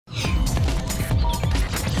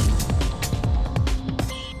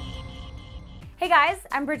Hey guys,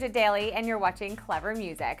 I'm Bridget Daly and you're watching Clever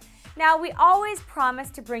Music. Now, we always promise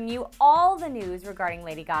to bring you all the news regarding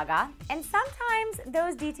Lady Gaga, and sometimes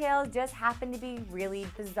those details just happen to be really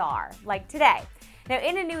bizarre, like today. Now,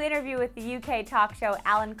 in a new interview with the UK talk show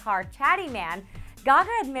Alan Carr, Chatty Man, Gaga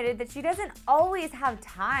admitted that she doesn't always have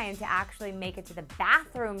time to actually make it to the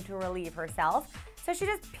bathroom to relieve herself, so she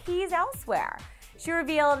just pees elsewhere. She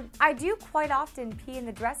revealed, "I do quite often pee in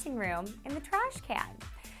the dressing room in the trash can."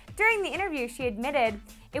 During the interview, she admitted,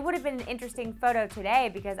 "It would have been an interesting photo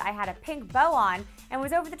today because I had a pink bow on and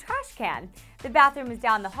was over the trash can. The bathroom was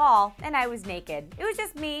down the hall and I was naked. It was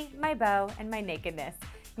just me, my bow, and my nakedness.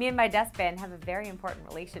 Me and my dustbin have a very important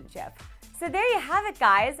relationship." So there you have it,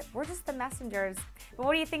 guys. We're just the messengers. But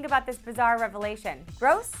what do you think about this bizarre revelation?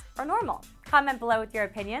 Gross or normal? Comment below with your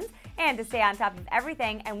opinions. And to stay on top of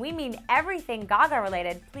everything, and we mean everything Gaga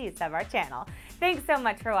related, please sub our channel. Thanks so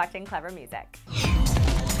much for watching Clever Music.